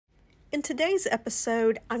In today's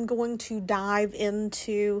episode, I'm going to dive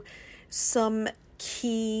into some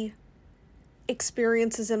key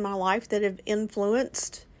experiences in my life that have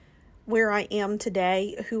influenced where I am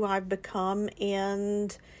today, who I've become,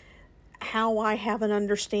 and how I have an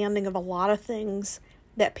understanding of a lot of things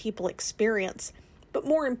that people experience. But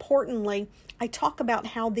more importantly, I talk about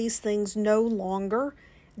how these things no longer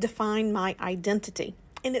define my identity.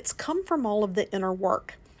 And it's come from all of the inner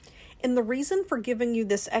work. And the reason for giving you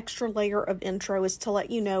this extra layer of intro is to let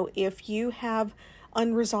you know if you have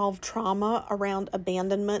unresolved trauma around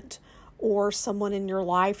abandonment or someone in your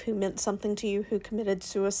life who meant something to you who committed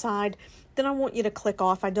suicide, then I want you to click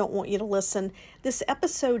off. I don't want you to listen. This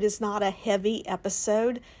episode is not a heavy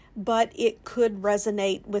episode, but it could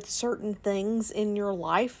resonate with certain things in your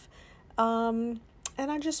life. And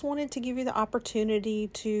I just wanted to give you the opportunity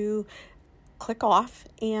to click off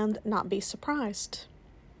and not be surprised.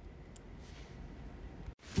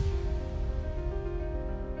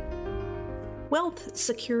 Wealth,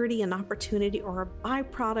 security, and opportunity are a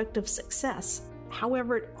byproduct of success.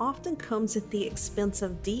 However, it often comes at the expense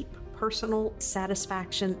of deep personal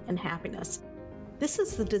satisfaction and happiness. This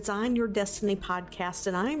is the Design Your Destiny podcast,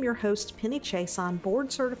 and I am your host, Penny Chason,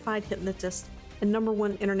 board-certified hypnotist and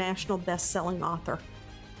 #1 international best-selling author.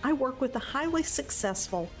 I work with the highly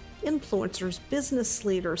successful influencers, business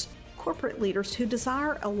leaders, corporate leaders who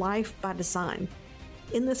desire a life by design.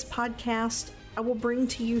 In this podcast, I will bring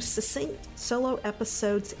to you succinct solo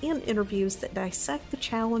episodes and interviews that dissect the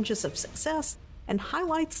challenges of success and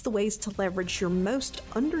highlights the ways to leverage your most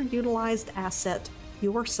underutilized asset,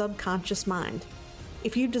 your subconscious mind.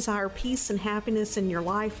 If you desire peace and happiness in your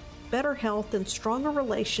life, better health, and stronger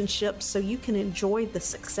relationships so you can enjoy the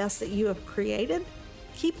success that you have created,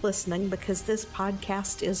 keep listening because this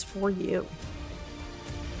podcast is for you.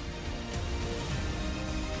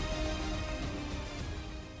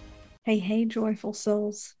 Hey, joyful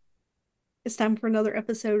souls. It's time for another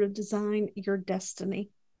episode of Design Your Destiny.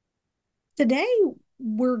 Today,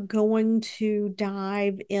 we're going to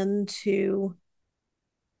dive into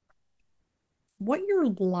what your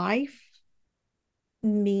life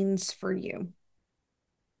means for you.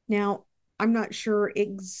 Now, I'm not sure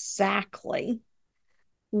exactly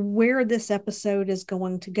where this episode is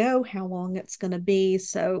going to go, how long it's going to be.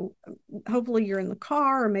 So hopefully you're in the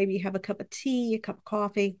car, or maybe you have a cup of tea, a cup of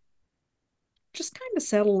coffee. Just kind of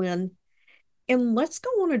settle in and let's go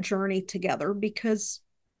on a journey together, because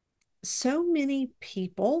so many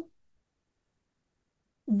people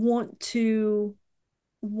want to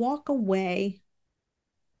walk away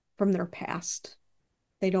from their past.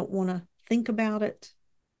 They don't want to think about it.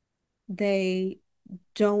 They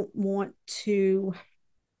don't want to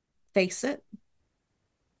face it.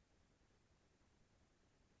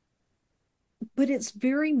 But it's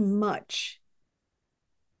very much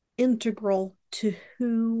integral to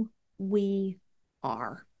who we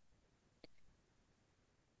are.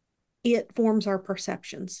 It forms our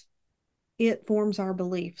perceptions. It forms our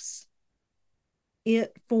beliefs.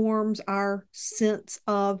 It forms our sense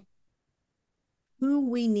of who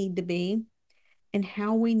we need to be and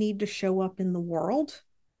how we need to show up in the world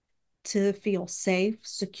to feel safe,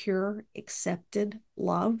 secure, accepted,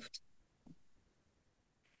 loved.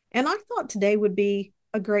 And I thought today would be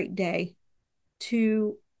a great day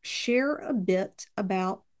to share a bit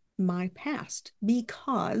about my past,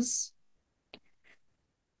 because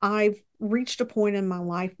I've reached a point in my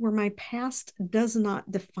life where my past does not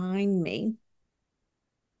define me,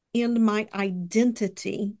 and my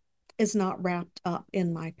identity is not wrapped up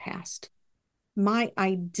in my past. My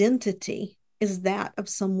identity is that of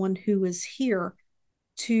someone who is here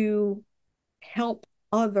to help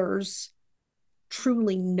others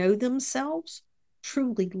truly know themselves,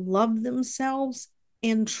 truly love themselves,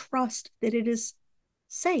 and trust that it is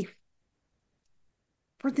safe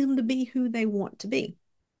for them to be who they want to be.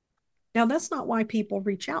 Now, that's not why people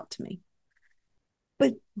reach out to me,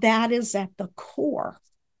 but that is at the core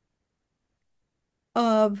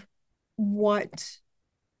of what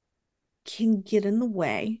can get in the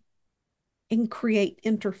way and create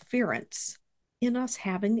interference in us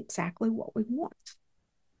having exactly what we want.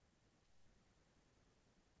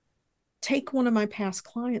 Take one of my past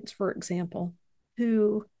clients, for example,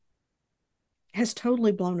 who has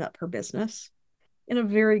totally blown up her business in a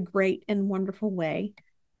very great and wonderful way.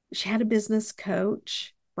 She had a business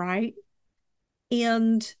coach, right?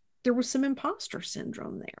 And there was some imposter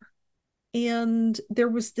syndrome there. And there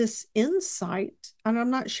was this insight, and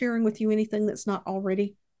I'm not sharing with you anything that's not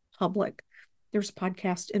already public. There's a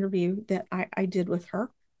podcast interview that I did with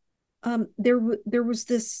her. There was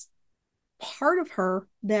this part of her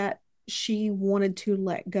that she wanted to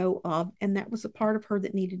let go of. And that was a part of her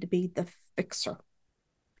that needed to be the fixer.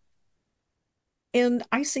 And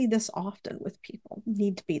I see this often with people. You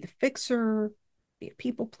need to be the fixer, be a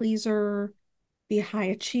people pleaser, be a high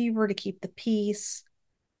achiever to keep the peace,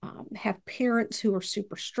 have parents who are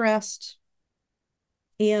super stressed,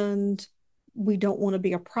 and we don't want to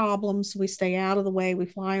be a problem. So we stay out of the way, we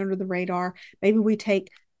fly under the radar. Maybe we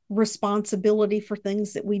take responsibility for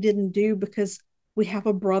things that we didn't do because we have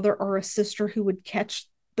a brother or a sister who would catch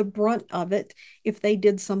the brunt of it if they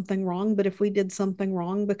did something wrong. But if we did something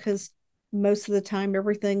wrong, because most of the time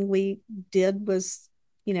everything we did was,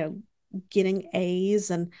 you know, getting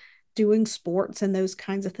A's and doing sports and those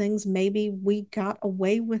kinds of things, maybe we got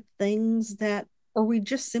away with things that, or we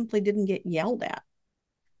just simply didn't get yelled at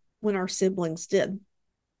when our siblings did.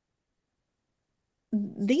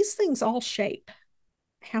 These things all shape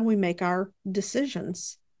how we make our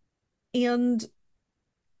decisions. And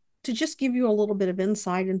to just give you a little bit of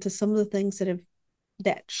insight into some of the things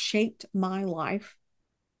that shaped my life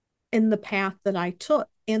and the path that I took,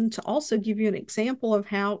 and to also give you an example of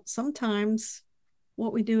how sometimes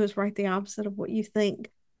what we do is right the opposite of what you think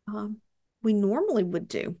um, we normally would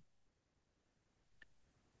do.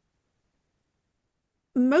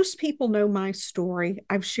 Most people know my story.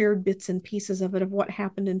 I've shared bits and pieces of it of what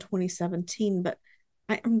happened in 2017, but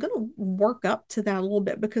I'm going to work up to that a little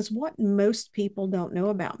bit because what most people don't know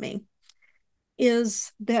about me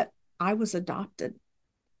is that I was adopted.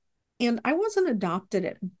 And I wasn't adopted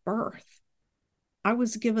at birth. I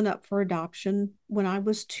was given up for adoption when I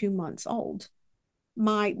was 2 months old.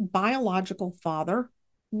 My biological father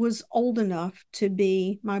was old enough to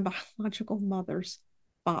be my biological mother's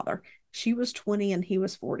father. She was 20 and he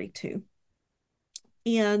was 42.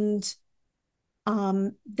 And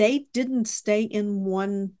they didn't stay in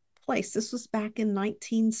one place. This was back in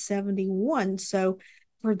 1971. So,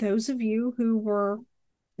 for those of you who were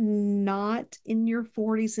not in your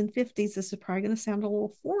 40s and 50s, this is probably going to sound a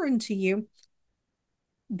little foreign to you.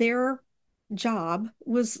 Their job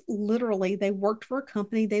was literally, they worked for a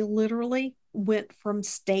company. They literally went from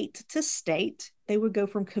state to state. They would go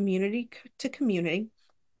from community to community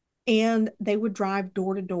and they would drive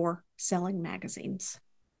door to door selling magazines.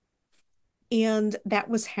 And that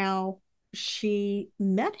was how she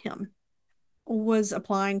met him, was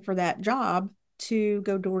applying for that job to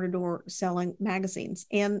go door to door selling magazines.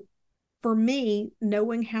 And for me,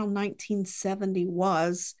 knowing how 1970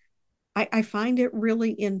 was, I find it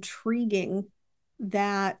really intriguing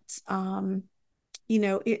that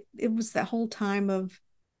it was that whole time of,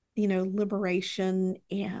 liberation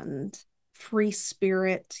and free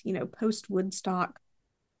spirit, post Woodstock,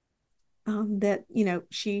 that,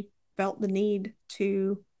 she felt the need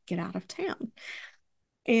to get out of town.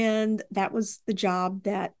 And that was the job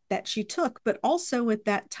that she took. But also at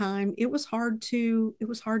that time, it was hard to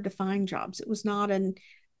find jobs. It was not an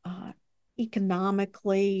uh,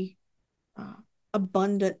 economically uh,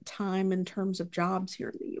 abundant time in terms of jobs here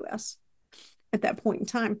in the US at that point in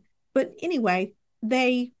time. But anyway,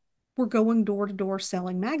 they were going door to door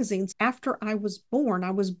selling magazines. After I was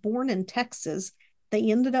born in Texas. They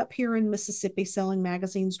ended up here in Mississippi selling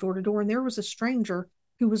magazines door to door. And there was a stranger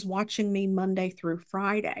who was watching me Monday through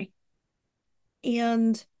Friday.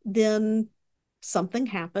 And then something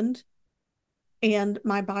happened. And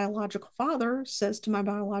my biological father says to my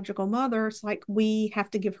biological mother, it's like, we have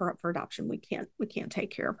to give her up for adoption. We can't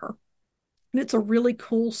take care of her. And it's a really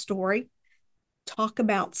cool story. Talk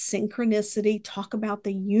about synchronicity, talk about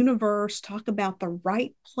the universe, talk about the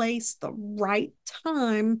right place, the right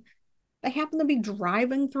time. They happen to be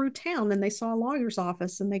driving through town and they saw a lawyer's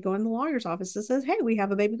office, and they go in the lawyer's office and says, hey, we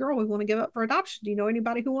have a baby girl we want to give up for adoption. Do you know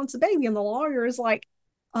anybody who wants a baby? And the lawyer is like,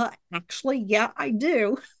 actually, yeah, I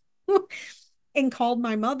do. And called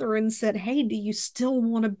my mother and said, hey, do you still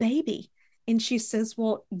want a baby? And she says,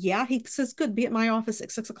 well, yeah. He says, good, be at my office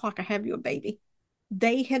at 6 o'clock. I have you a baby.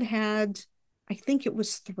 They had, I think it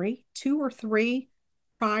was two or three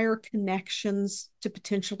prior connections to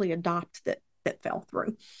potentially adopt that fell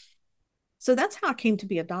through. So that's how I came to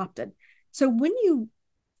be adopted. So when you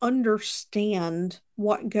understand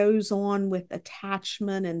what goes on with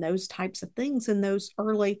attachment and those types of things in those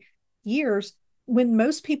early years, when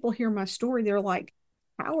most people hear my story, they're like,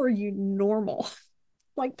 how are you normal?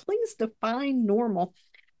 Like, please define normal.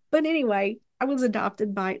 But anyway, I was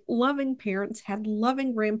adopted by loving parents, had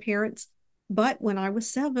loving grandparents. But when I was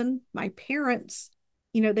 7, my parents,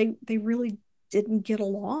 they really didn't get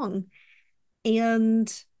along.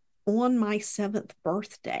 And on my 7th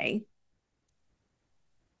birthday,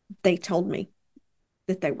 they told me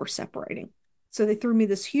that they were separating. So they threw me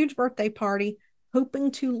this huge birthday party,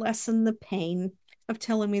 hoping to lessen the pain. of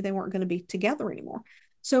telling me they weren't going to be together anymore.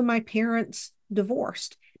 So my parents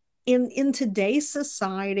divorced. In today's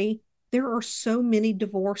society, there are so many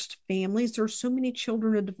divorced families. There are so many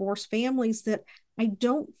children of divorced families that I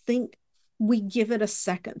don't think we give it a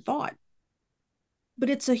second thought. But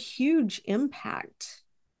it's a huge impact.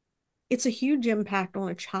 It's a huge impact on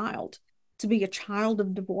a child to be a child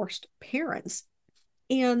of divorced parents.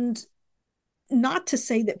 And not to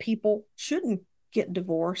say that people shouldn't get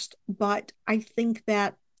divorced, but I think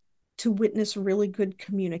that to witness really good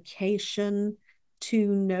communication, to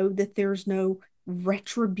know that there's no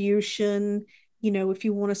retribution, if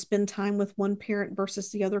you want to spend time with one parent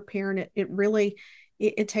versus the other parent, it really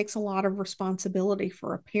it takes a lot of responsibility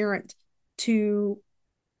for a parent to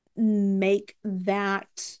make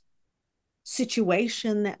that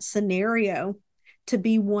situation, that scenario, to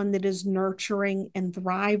be one that is nurturing and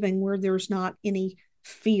thriving, where there's not any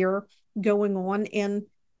fear going on. And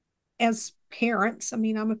as parents, I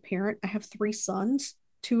mean, I'm a parent, I have 3 sons,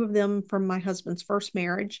 2 of them from my husband's first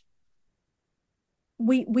marriage.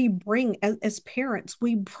 We bring, as parents,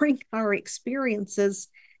 we bring our experiences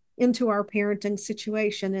into our parenting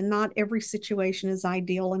situation, and not every situation is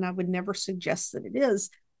ideal, and I would never suggest that it is,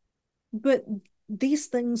 but these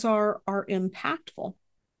things are impactful.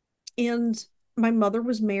 And my mother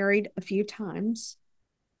was married a few times,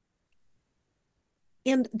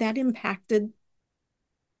 and that impacted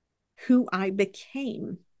who I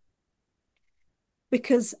became,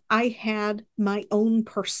 because I had my own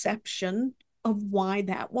perception of why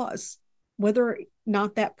that was. Whether or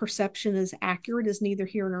not that perception is accurate is neither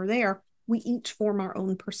here nor there. We each form our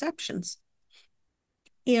own perceptions.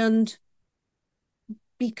 And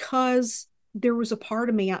because there was a part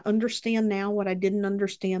of me, I understand now what I didn't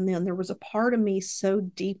understand then. There was a part of me so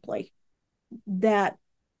deeply that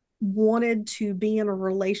wanted to be in a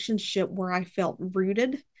relationship where I felt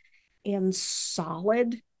rooted and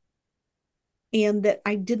solid, and that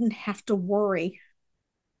I didn't have to worry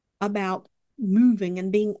about moving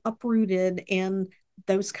and being uprooted and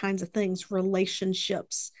those kinds of things,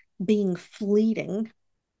 relationships being fleeting,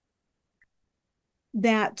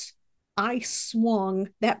 that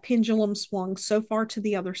that pendulum swung so far to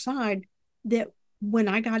the other side that when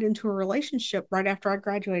I got into a relationship right after I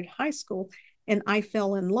graduated high school and I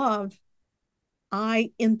fell in love,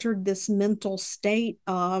 I entered this mental state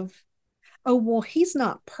of, oh, well, he's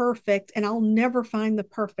not perfect and I'll never find the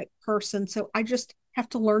perfect person. So I just have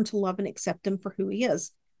to learn to love and accept him for who he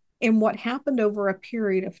is. And what happened over a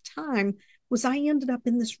period of time was I ended up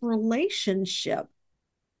in this relationship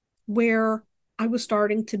where I was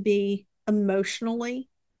starting to be emotionally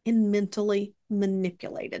and mentally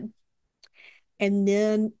manipulated. And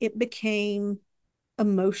then it became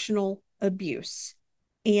emotional abuse.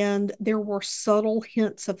 And there were subtle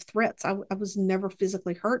hints of threats. I was never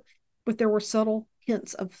physically hurt, but there were subtle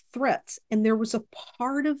hints of threats. And there was a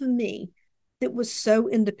part of me that was so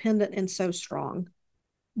independent and so strong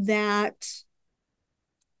that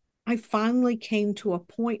I finally came to a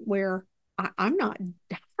point where I'm not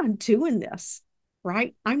doing this,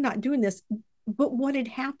 right? I'm not doing this. But what had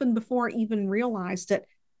happened before I even realized it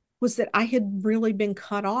was that I had really been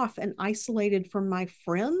cut off and isolated from my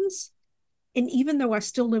friends. And even though I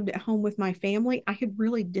still lived at home with my family, I had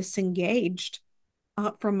really disengaged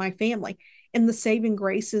from my family. And the saving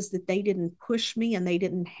grace is that they didn't push me and they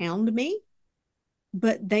didn't hound me,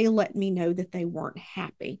 but they let me know that they weren't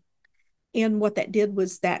happy. And what that did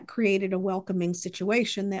was that created a welcoming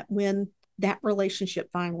situation that when that relationship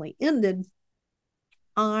finally ended,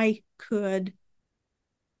 I could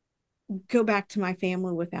go back to my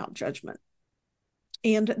family without judgment.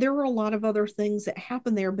 And there were a lot of other things that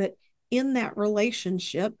happened there, but in that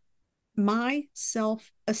relationship, my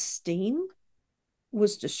self esteem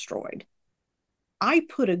was destroyed. I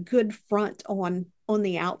put a good front on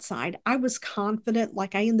the outside. I was confident.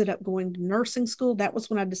 Like, I ended up going to nursing school. That was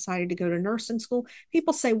when I decided to go to nursing school.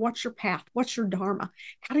 People say, what's your path? What's your dharma?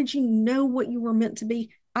 How did you know what you were meant to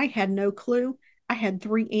be? I had no clue. I had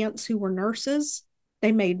 3 aunts who were nurses.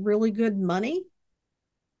 They made really good money.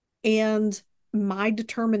 And my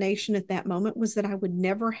determination at that moment was that I would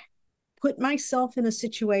never put myself in a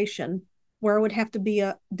situation where I would have to be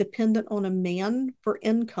dependent on a man for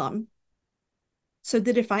income, so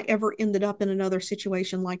that if I ever ended up in another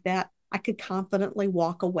situation like that, I could confidently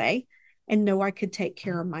walk away and know I could take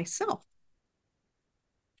care of myself.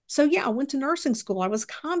 So, yeah, I went to nursing school. I was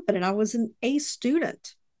confident. I was an A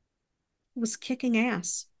student. I was kicking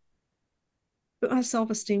ass, but my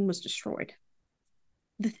self esteem was destroyed.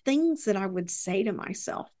 The things that I would say to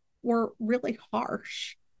myself were really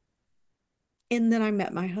harsh. And then I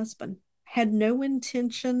met my husband. Had no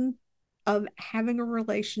intention of having a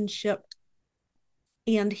relationship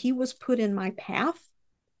And he was put in my path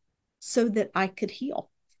so that I could heal.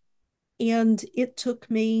 And it took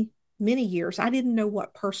me many years. I didn't know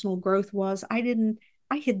what personal growth was.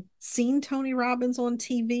 I had seen Tony Robbins on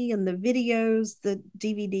TV and the videos, the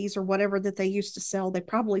DVDs or whatever that they used to sell. They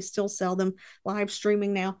probably still sell them live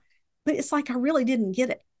streaming now. But it's like I really didn't get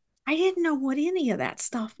it. I didn't know what any of that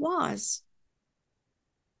stuff was.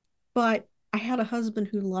 But I had a husband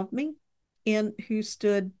who loved me and who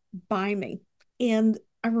stood by me. And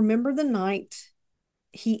I remember the night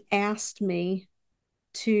he asked me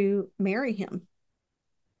to marry him.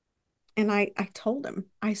 And I told him,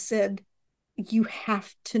 I said, you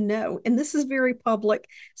have to know. And this is very public.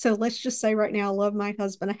 So let's just say right now, I love my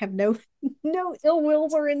husband. I have no ill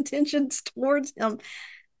wills or intentions towards him.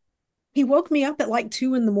 He woke me up at like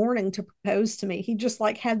 2 in the morning to propose to me. He just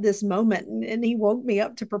like had this moment and he woke me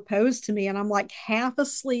up to propose to me. And I'm like half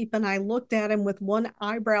asleep. And I looked at him with one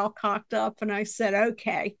eyebrow cocked up and I said,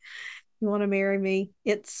 okay, you want to marry me?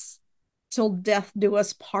 It's till death do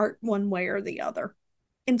us part one way or the other.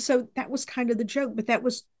 And so that was kind of the joke, but that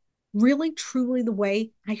was really truly the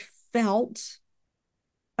way I felt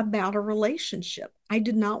about a relationship. I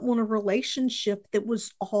did not want a relationship that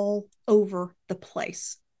was all over the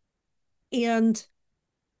place. And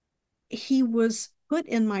he was put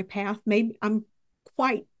in my path. Maybe I'm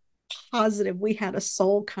quite positive we had a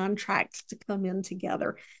soul contract to come in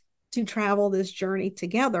together, to travel this journey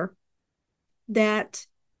together, that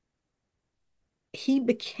he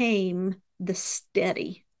became the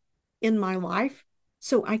steady in my life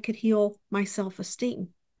so I could heal my self esteem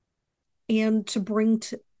and to bring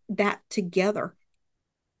that together.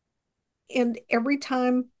 And every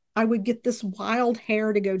time I would get this wild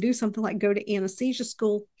hair to go do something like go to anesthesia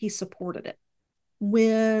school, he supported it.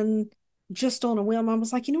 When just on a whim, I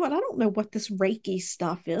was like, you know what? I don't know what this Reiki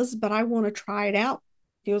stuff is, but I want to try it out.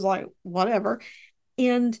 He was like, whatever.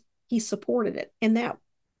 And he supported it. And that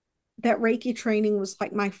Reiki training was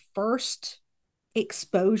like my first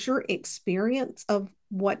exposure experience of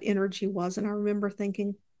what energy was. And I remember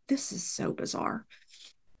thinking, this is so bizarre.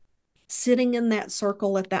 Sitting in that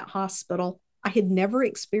circle at that hospital, I had never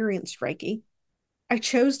experienced Reiki. I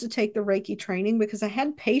chose to take the Reiki training because I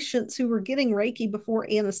had patients who were getting Reiki before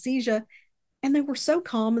anesthesia and they were so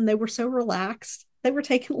calm and they were so relaxed. They were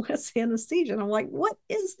taking less anesthesia. And I'm like, what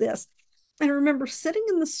is this? And I remember sitting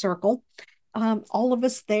in the circle, all of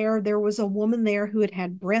us there. There was a woman there who had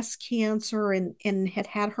had breast cancer and had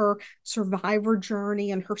had her survivor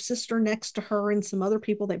journey, and her sister next to her, and some other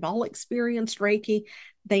people. They've all experienced Reiki.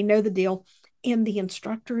 They know the deal. And the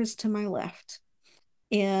instructor is to my left.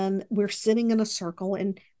 And we're sitting in a circle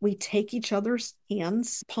and we take each other's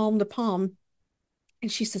hands, palm to palm.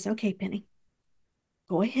 And she says, okay, Penny,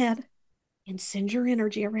 go ahead and send your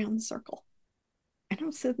energy around the circle. And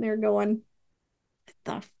I'm sitting there going,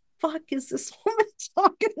 what the fuck is this woman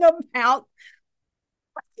talking about?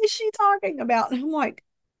 What is she talking about? And I'm like,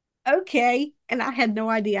 okay. And I had no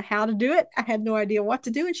idea how to do it. I had no idea what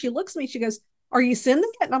to do. And she looks at me, she goes, are you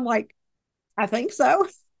sending it? And I'm like, I think so.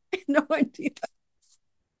 No idea.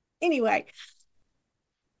 Anyway,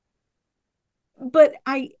 but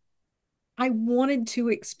I wanted to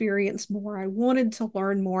experience more. I wanted to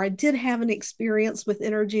learn more. I did have an experience with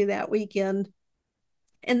energy that weekend.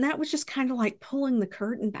 And that was just kind of like pulling the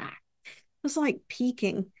curtain back. It was like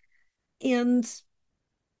peeking. And,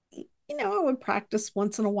 I would practice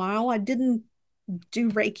once in a while. I didn't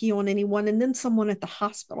do Reiki on anyone. And then someone at the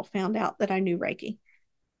hospital found out that I knew Reiki.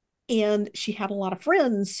 And she had a lot of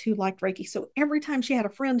friends who liked Reiki. So every time she had a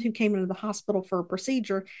friend who came into the hospital for a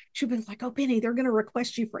procedure, she'd be like, oh, Penny, they're going to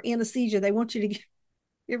request you for anesthesia. They want you to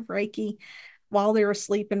give Reiki while they're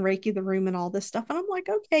asleep and Reiki the room and all this stuff. And I'm like,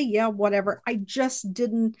 okay, yeah, whatever. I just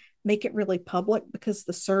didn't make it really public because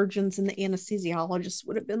the surgeons and the anesthesiologists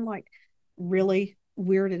would have been like really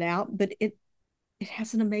weirded out. But it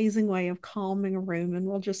has an amazing way of calming a room, and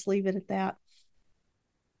we'll just leave it at that.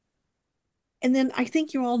 And then I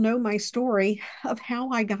think you all know my story of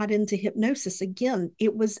how I got into hypnosis. Again,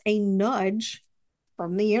 it was a nudge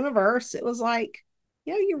from the universe. It was like,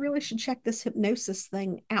 you really should check this hypnosis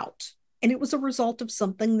thing out. And it was a result of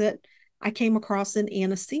something that I came across in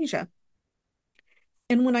anesthesia.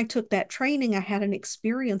 And when I took that training, I had an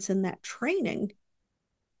experience in that training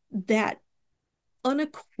that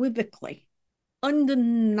unequivocally,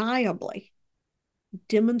 undeniably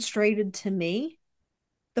demonstrated to me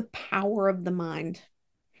the power of the mind.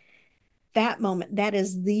 That moment, that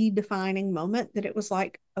is the defining moment that it was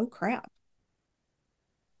like, oh crap,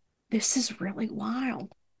 this is really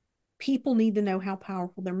wild. People need to know how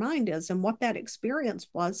powerful their mind is. And what that experience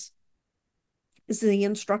was is the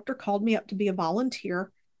instructor called me up to be a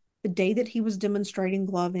volunteer the day that he was demonstrating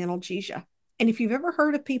glove analgesia. And if you've ever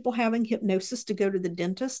heard of people having hypnosis to go to the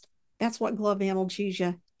dentist, that's what glove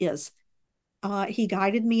analgesia is. He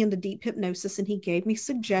guided me into deep hypnosis and he gave me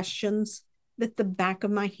suggestions that the back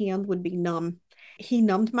of my hand would be numb. He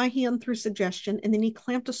numbed my hand through suggestion and then he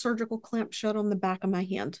clamped a surgical clamp shut on the back of my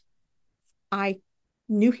hand. I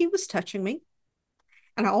knew he was touching me.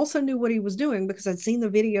 And I also knew what he was doing because I'd seen the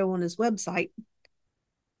video on his website.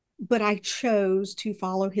 But I chose to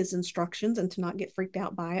follow his instructions and to not get freaked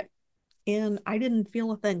out by it. And I didn't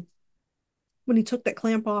feel a thing. When he took that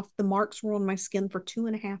clamp off, the marks were on my skin for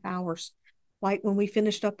 2.5 hours. Like when we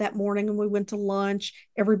finished up that morning and we went to lunch,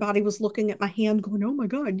 everybody was looking at my hand going, oh my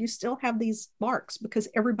God, you still have these marks, because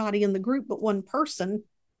everybody in the group but one person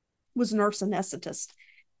was nurse anesthetist.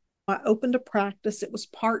 I opened a practice. It was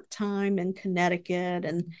part-time in Connecticut.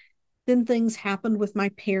 And then things happened with my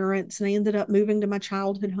parents and I ended up moving to my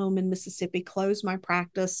childhood home in Mississippi, closed my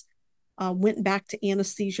practice, went back to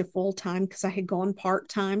anesthesia full-time because I had gone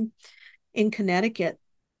part-time in Connecticut.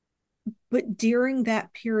 But during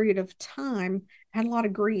that period of time, I had a lot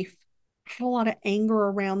of grief. I had a lot of anger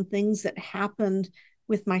around things that happened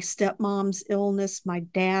with my stepmom's illness, my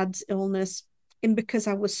dad's illness. And because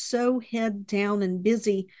I was so head down and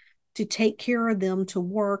busy to take care of them, to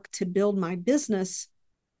work, to build my business,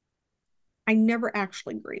 I never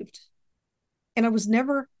actually grieved. And I was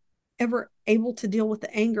never, ever able to deal with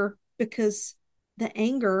the anger because the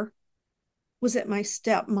anger was at my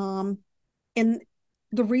stepmom. And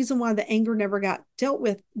the reason why the anger never got dealt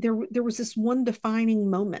with, there was this one defining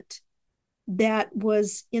moment that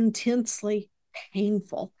was intensely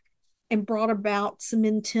painful and brought about some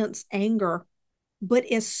intense anger. But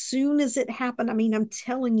as soon as it happened, I mean, I'm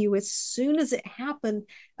telling you, as soon as it happened,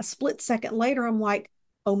 a split second later, I'm like,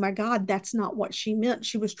 oh my God, that's not what she meant.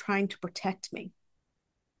 She was trying to protect me.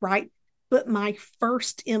 Right. But my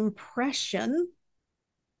first impression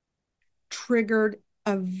triggered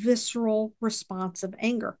a visceral response of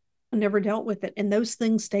anger. I never dealt with it. And those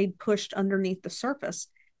things stayed pushed underneath the surface.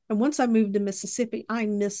 And once I moved to Mississippi, I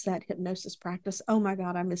missed that hypnosis practice. Oh my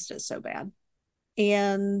God, I missed it so bad.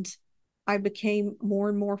 And I became more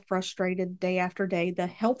and more frustrated day after day. The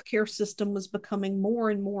healthcare system was becoming more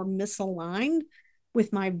and more misaligned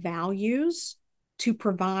with my values to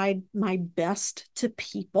provide my best to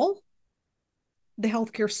people. The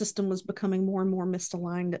healthcare system was becoming more and more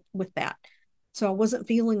misaligned with that. So I wasn't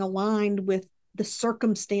feeling aligned with the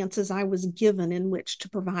circumstances I was given in which to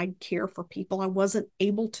provide care for people. I wasn't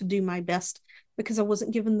able to do my best because I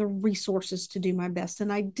wasn't given the resources to do my best.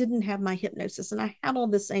 And I didn't have my hypnosis. And I had all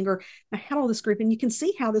this anger. I had all this grief. And you can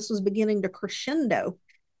see how this was beginning to crescendo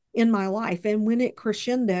in my life. And when it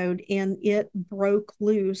crescendoed and it broke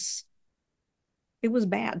loose, it was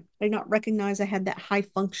bad. I did not recognize I had that high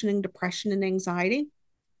functioning depression and anxiety.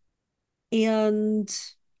 And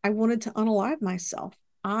I wanted to unalive myself.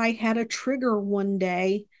 I had a trigger one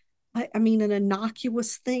day. I mean, an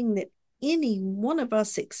innocuous thing that any one of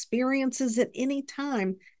us experiences at any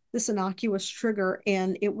time, this innocuous trigger.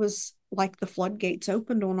 And it was like the floodgates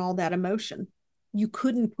opened on all that emotion. You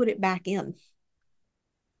couldn't put it back in.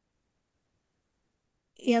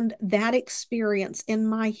 And that experience and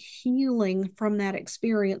my healing from that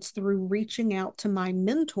experience through reaching out to my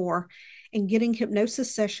mentor and getting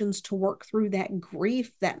hypnosis sessions to work through that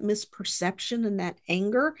grief, that misperception, and that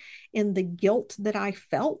anger and the guilt that I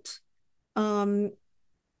felt um,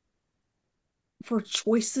 for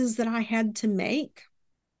choices that I had to make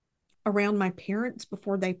around my parents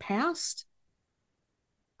before they passed.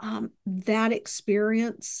 That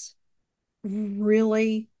experience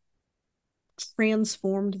really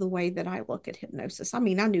transformed the way that I look at hypnosis. I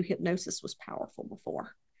mean, I knew hypnosis was powerful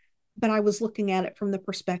before, but I was looking at it from the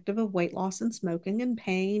perspective of weight loss and smoking and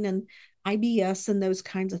pain and IBS and those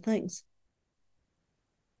kinds of things.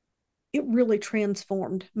 It really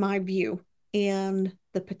transformed my view and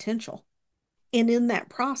the potential. And in that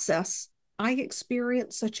process, I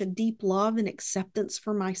experienced such a deep love and acceptance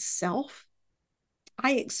for myself.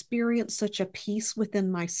 I experienced such a peace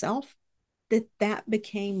within myself that that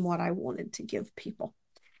became what I wanted to give people.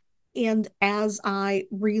 And as I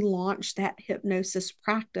relaunched that hypnosis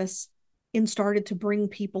practice and started to bring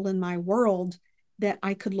people in my world that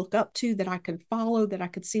I could look up to, that I could follow, that I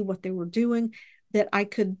could see what they were doing, that I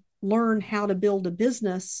could learn how to build a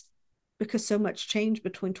business, because so much changed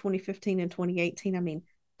between 2015 and 2018. I mean,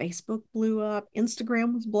 Facebook blew up,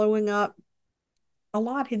 Instagram was blowing up, a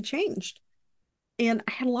lot had changed. And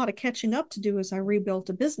I had a lot of catching up to do as I rebuilt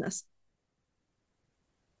a business.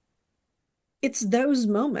 It's those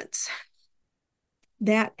moments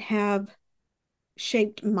that have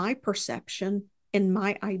shaped my perception in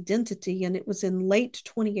my identity. And it was in late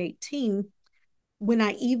 2018 when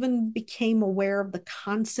I even became aware of the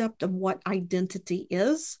concept of what identity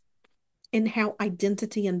is and how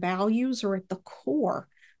identity and values are at the core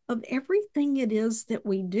of everything it is that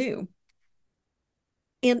we do.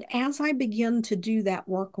 And as I began to do that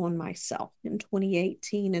work on myself in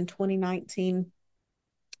 2018 and 2019,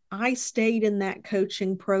 I stayed in that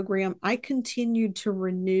coaching program. I continued to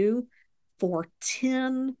renew for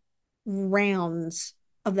 10 rounds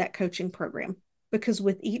of that coaching program because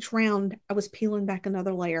with each round, I was peeling back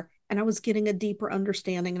another layer and I was getting a deeper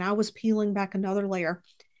understanding and I was peeling back another layer.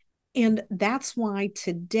 And that's why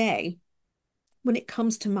today, when it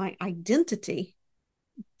comes to my identity,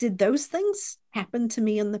 did those things happen to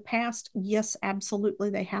me in the past? Yes, absolutely,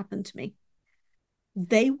 they happened to me.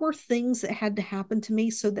 They were things that had to happen to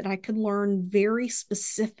me so that I could learn very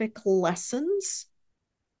specific lessons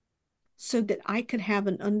so that I could have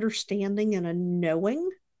an understanding and a knowing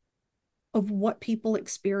of what people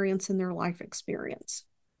experience in their life experience.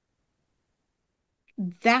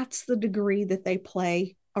 That's the degree that they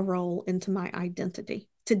play a role into my identity.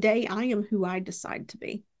 Today, I am who I decide to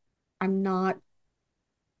be. I'm not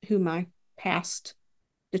who my past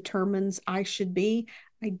determines I should be.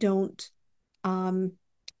 I don't um,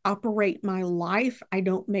 operate my life. I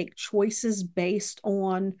don't make choices based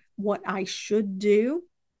on what I should do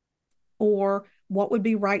or what would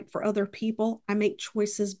be right for other people. I make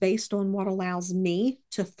choices based on what allows me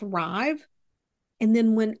to thrive. And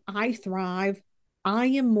then when I thrive, I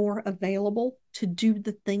am more available to do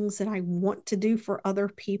the things that I want to do for other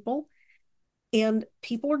people. And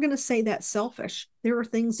people are going to say that's selfish. There are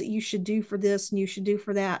things that you should do for this and you should do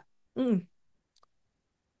for that.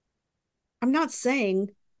 I'm not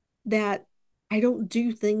saying that I don't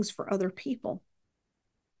do things for other people.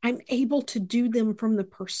 I'm able to do them from the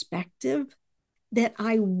perspective that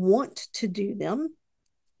I want to do them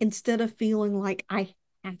instead of feeling like I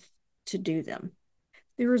have to do them.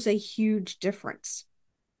 There is a huge difference.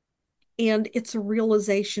 And it's a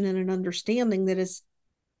realization and an understanding that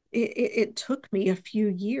it took me a few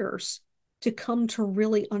years to come to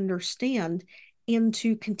really understand and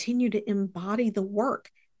to continue to embody the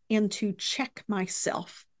work and to check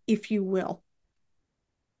myself, if you will.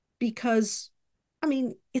 Because, I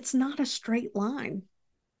mean, it's not a straight line.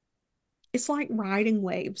 It's like riding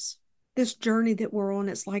waves. This journey that we're on,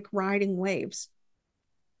 it's like riding waves.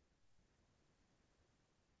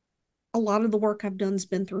 A lot of the work I've done has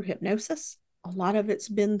been through hypnosis. A lot of it's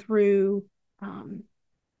been through um,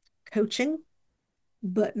 coaching,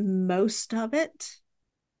 but most of it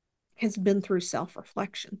has been through self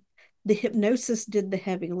reflection. The hypnosis did the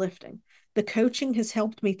heavy lifting. The coaching has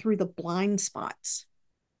helped me through the blind spots.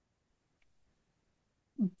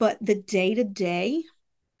 But the day to day,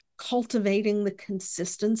 cultivating the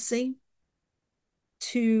consistency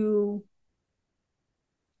to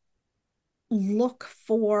look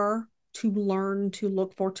for, to learn, to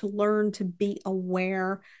look for, to learn to be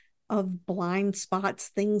aware of blind spots,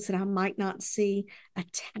 things that I might not see,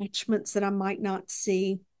 attachments that I might not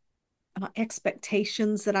see,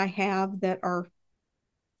 expectations that I have that are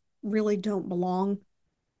really don't belong.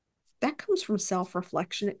 That comes from self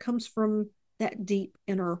reflection. It comes from that deep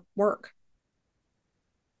inner work.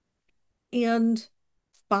 And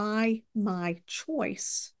by my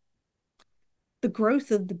choice, the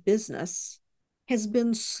growth of the business has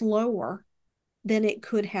been slower than it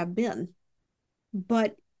could have been.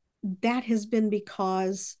 But that has been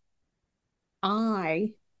because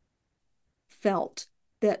I felt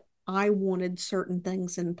that I wanted certain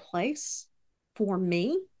things in place for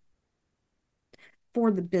me,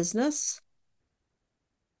 for the business,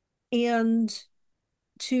 and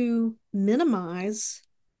to minimize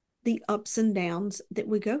the ups and downs that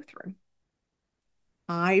we go through.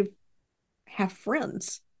 I have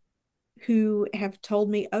friends who have told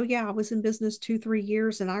me, oh, yeah, I was in business 2, 3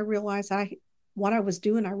 years and I realized what I was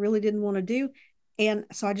doing, I really didn't want to do. And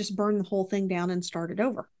so I just burned the whole thing down and started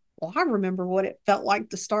over. Well, I remember what it felt like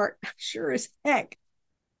to start. Sure as heck.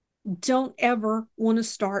 Don't ever want to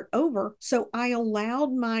start over. So I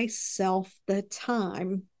allowed myself the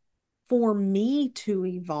time for me to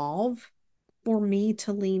evolve, for me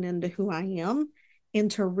to lean into who I am,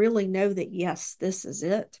 and to really know that, yes, this is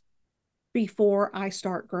it before I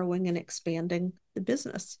start growing and expanding the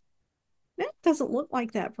business. That doesn't look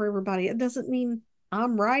like that for everybody. It doesn't mean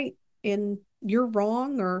I'm right and you're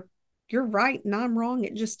wrong, or you're right and I'm wrong.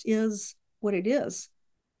 It just is what it is.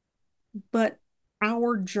 But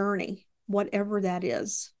our journey, whatever that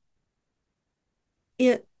is,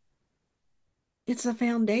 it it's a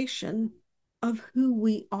foundation of who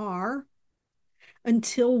we are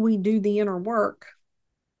until we do the inner work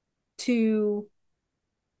to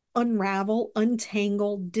unravel,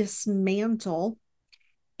 untangle, dismantle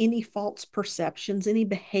any false perceptions, any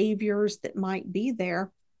behaviors that might be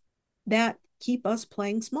there that keep us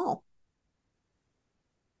playing small.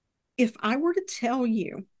 If I were to tell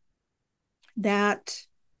you that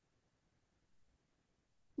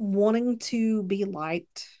wanting to be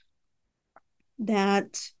liked,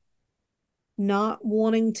 that not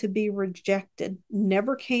wanting to be rejected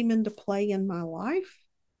never came into play in my life,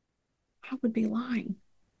 I would be lying.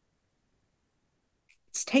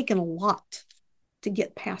 It's taken a lot to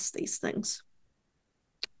get past these things.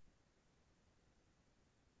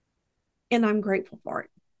 And I'm grateful for it.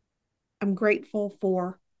 I'm grateful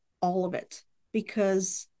for all of it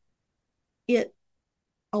because it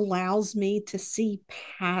allows me to see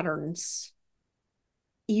patterns,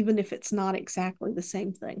 even if it's not exactly the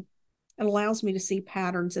same thing. It allows me to see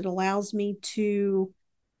patterns. It allows me to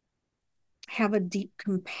have a deep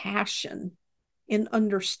compassion and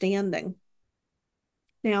understanding.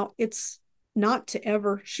 Now, it's not to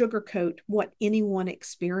ever sugarcoat what anyone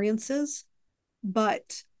experiences,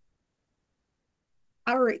 but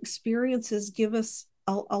our experiences give us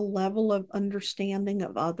a level of understanding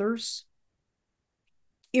of others.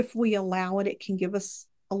 If we allow it, it can give us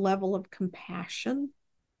a level of compassion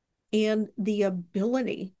and the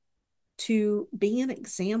ability to be an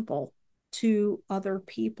example to other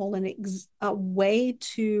people and a way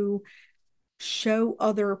to show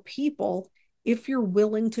other people, if you're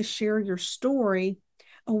willing to share your story,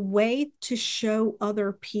 a way to show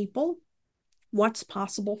other people what's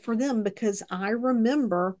possible for them. Because I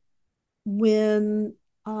remember when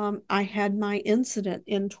I had my incident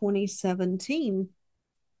in 2017,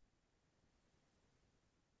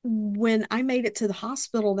 when I made it to the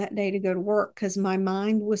hospital that day to go to work, because my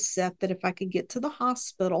mind was set that if I could get to the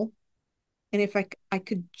hospital and if I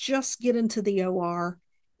could just get into the OR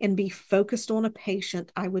and be focused on a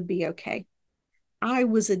patient, I would be okay. I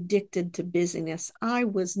was addicted to busyness. I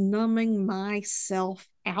was numbing myself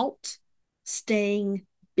out, staying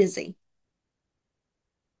busy.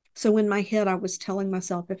 So in my head, I was telling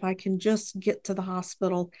myself, if I can just get to the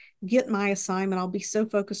hospital, get my assignment, I'll be so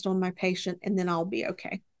focused on my patient and then I'll be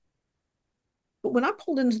okay. But when I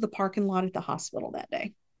pulled into the parking lot at the hospital that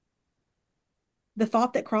day, the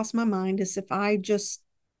thought that crossed my mind is if I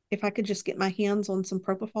could just get my hands on some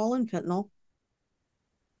propofol and fentanyl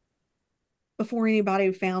before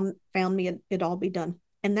anybody found me, it'd all be done.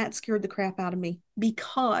 And that scared the crap out of me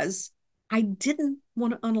because I didn't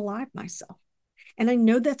want to unalive myself. And I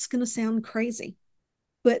know that's going to sound crazy,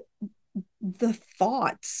 but the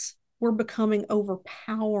thoughts were becoming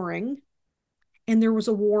overpowering and there was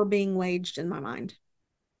a war being waged in my mind.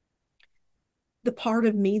 The part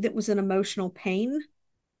of me that was in emotional pain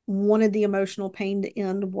wanted the emotional pain to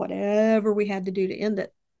end, whatever we had to do to end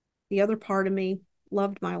it. The other part of me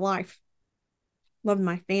loved my life, loved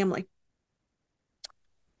my family.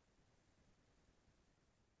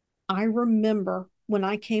 I remember when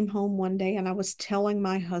I came home one day and I was telling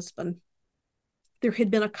my husband, there had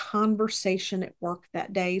been a conversation at work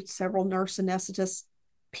that day. Several nurse anesthetists,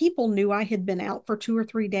 people knew I had been out for 2 or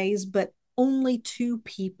 3 days, but only two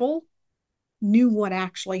people knew what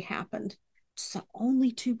actually happened. So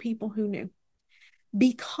only two people who knew.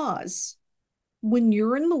 Because when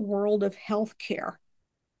you're in the world of healthcare,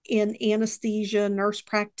 in anesthesia, nurse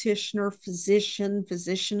practitioner, physician,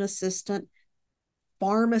 physician assistant,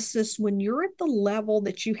 pharmacist, when you're at the level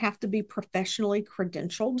that you have to be professionally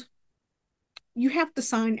credentialed, you have to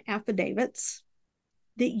sign affidavits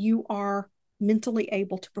that you are mentally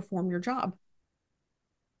able to perform your job.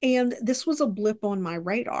 And this was a blip on my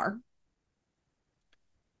radar.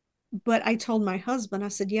 But I told my husband, I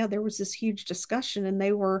said, yeah, there was this huge discussion and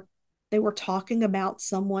they were talking about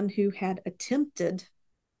someone who had attempted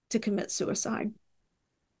to commit suicide.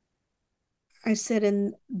 I said,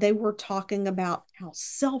 and they were talking about how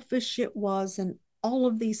selfish it was and all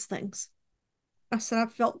of these things. I said, I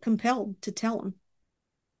felt compelled to tell him.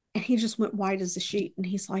 And he just went white as a sheet. And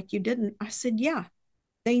he's like, you didn't? I said, yeah,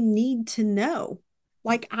 they need to know.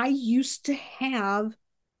 Like I used to have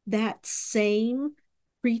that same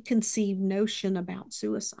preconceived notion about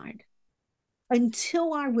suicide.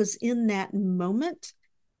 Until I was in that moment,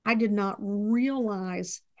 I did not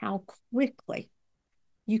realize how quickly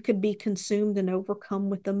you could be consumed and overcome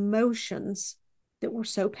with emotions that were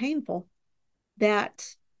so painful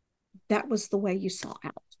that that was the way you saw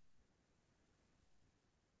out.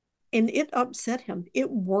 And it upset him. It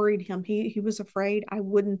worried him. He was afraid I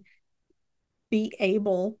wouldn't be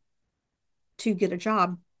able to get a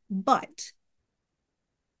job. But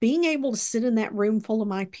being able to sit in that room full of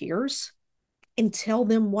my peers and tell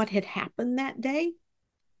them what had happened that day,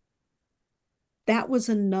 That was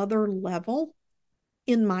another level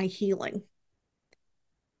in my healing.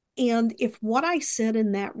 And if what I said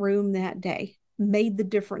in that room that day made the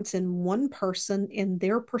difference in one person, in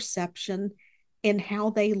their perception, and how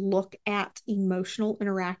they look at emotional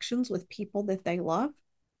interactions with people that they love,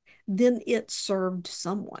 then it served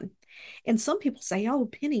someone. And some people say, oh,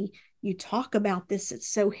 Penny, you talk about this, it's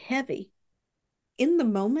so heavy. In the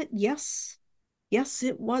moment, yes,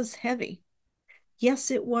 it was heavy.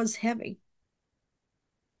 Yes, it was heavy.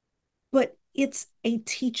 But it's a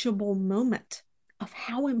teachable moment of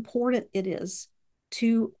how important it is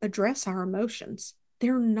to address our emotions.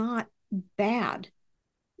 They're not bad.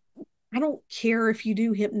 I don't care if you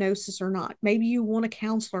do hypnosis or not. Maybe you want a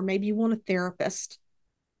counselor, maybe you want a therapist,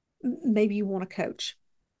 maybe you want a coach.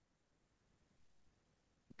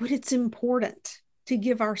 But it's important to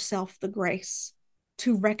give ourselves the grace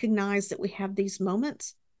to recognize that we have these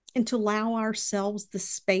moments and to allow ourselves the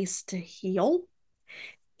space to heal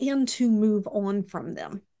and to move on from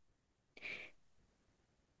them.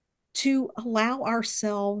 To allow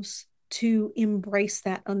ourselves to embrace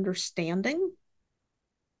that understanding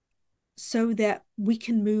so that we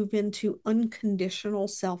can move into unconditional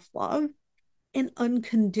self-love and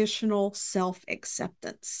unconditional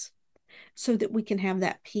self-acceptance so that we can have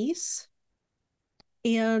that peace.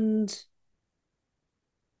 And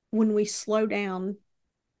when we slow down,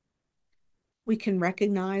 we can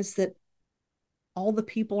recognize that all the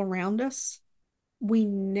people around us, we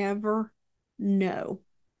never know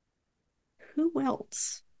who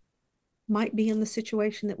else might be in the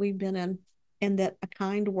situation that we've been in, and that a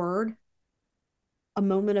kind word, a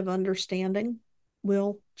moment of understanding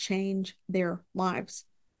will change their lives.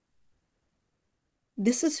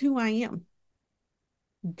 This is who I am.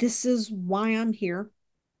 This is why I'm here.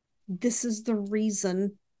 This is the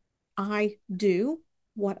reason I do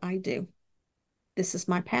what I do. This is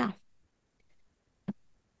my path.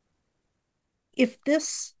 If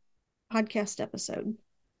this podcast episode,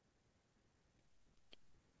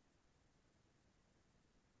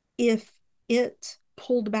 if it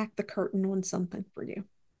pulled back the curtain on something for you,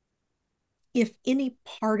 if any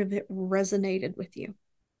part of it resonated with you,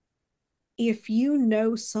 if you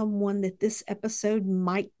know someone that this episode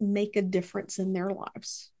might make a difference in their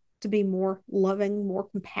lives, to be more loving, more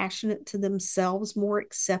compassionate to themselves, more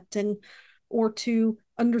accepting, or to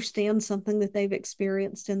understand something that they've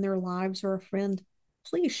experienced in their lives, or a friend,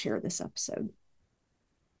 please share this episode.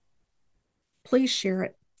 Please share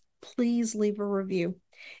it. Please leave a review.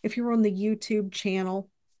 If you're on the YouTube channel,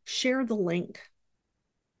 share the link.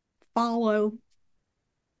 Follow,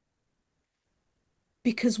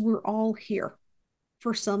 because we're all here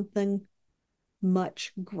for something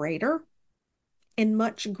much greater. And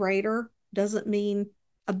much greater doesn't mean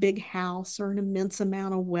a big house or an immense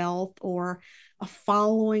amount of wealth or a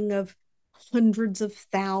following of hundreds of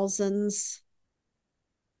thousands.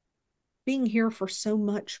 Being here for so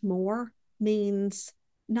much more means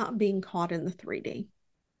not being caught in the 3D.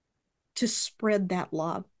 To spread that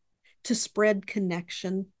love, to spread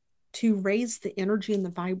connection, to raise the energy and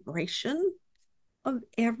the vibration of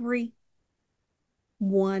everyone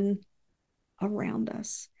around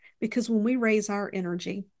us. Because when we raise our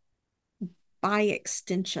energy, by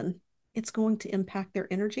extension, it's going to impact their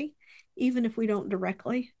energy, even if we don't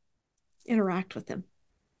directly interact with them.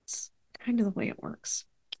 It's kind of the way it works.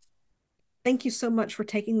 Thank you so much for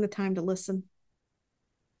taking the time to listen.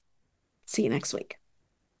 See you next week.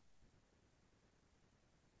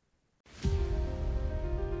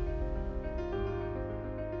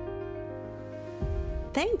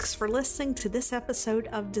 Thanks for listening to this episode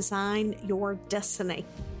of Design Your Destiny.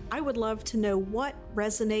 I would love to know what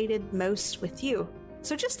resonated most with you.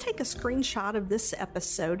 So just take a screenshot of this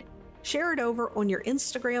episode, share it over on your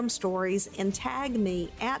Instagram stories, and tag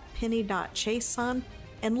me at penny.chason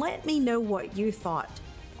and let me know what you thought.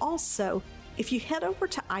 Also, if you head over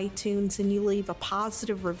to iTunes and you leave a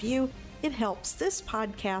positive review, it helps this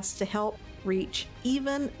podcast to help reach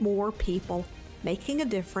even more people, making a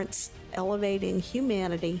difference, elevating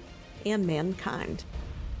humanity and mankind.